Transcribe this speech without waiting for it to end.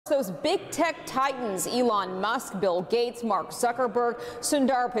Those big tech titans, Elon Musk, Bill Gates, Mark Zuckerberg,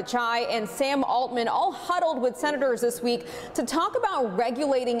 Sundar Pichai, and Sam Altman, all huddled with senators this week to talk about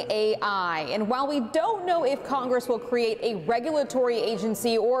regulating AI. And while we don't know if Congress will create a regulatory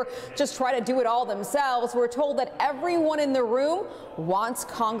agency or just try to do it all themselves, we're told that everyone in the room wants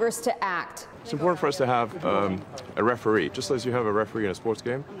Congress to act. It's important for us to have a referee, just as you have a referee in a sports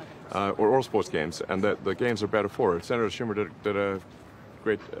game, or all sports games, and that the games are better for it. Senator Schumer did a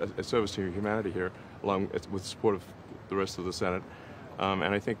great service to humanity here, along with support of the rest of the Senate, and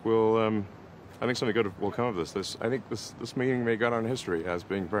I think I think something good will come of this. I think this meeting may go down in history as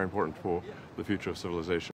being very important for the future of civilization.